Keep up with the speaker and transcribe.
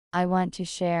I want to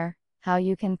share how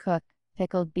you can cook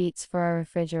pickled beets for a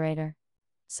refrigerator.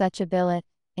 Such a billet,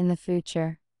 in the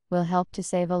future, will help to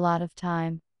save a lot of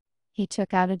time. He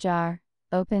took out a jar,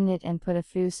 opened it and put a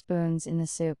few spoons in the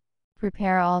soup.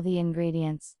 Prepare all the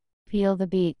ingredients. Peel the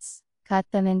beets, cut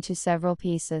them into several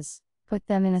pieces, put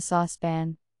them in a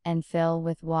saucepan, and fill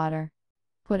with water.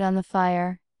 Put on the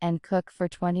fire, and cook for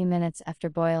 20 minutes after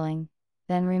boiling.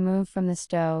 Then remove from the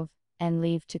stove, and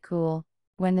leave to cool.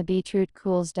 When the beetroot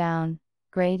cools down,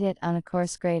 grate it on a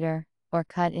coarse grater, or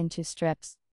cut into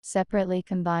strips. Separately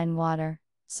combine water,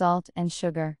 salt and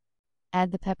sugar.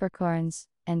 Add the peppercorns,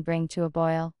 and bring to a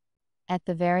boil. At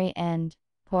the very end,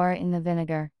 pour in the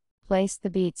vinegar. Place the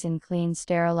beets in clean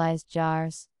sterilized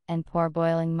jars, and pour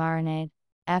boiling marinade.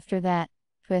 After that,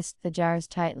 twist the jars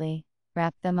tightly,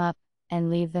 wrap them up, and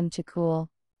leave them to cool.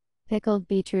 Pickled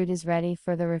beetroot is ready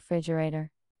for the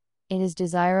refrigerator. It is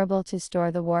desirable to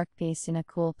store the workpiece in a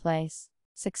cool place.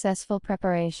 Successful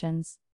preparations.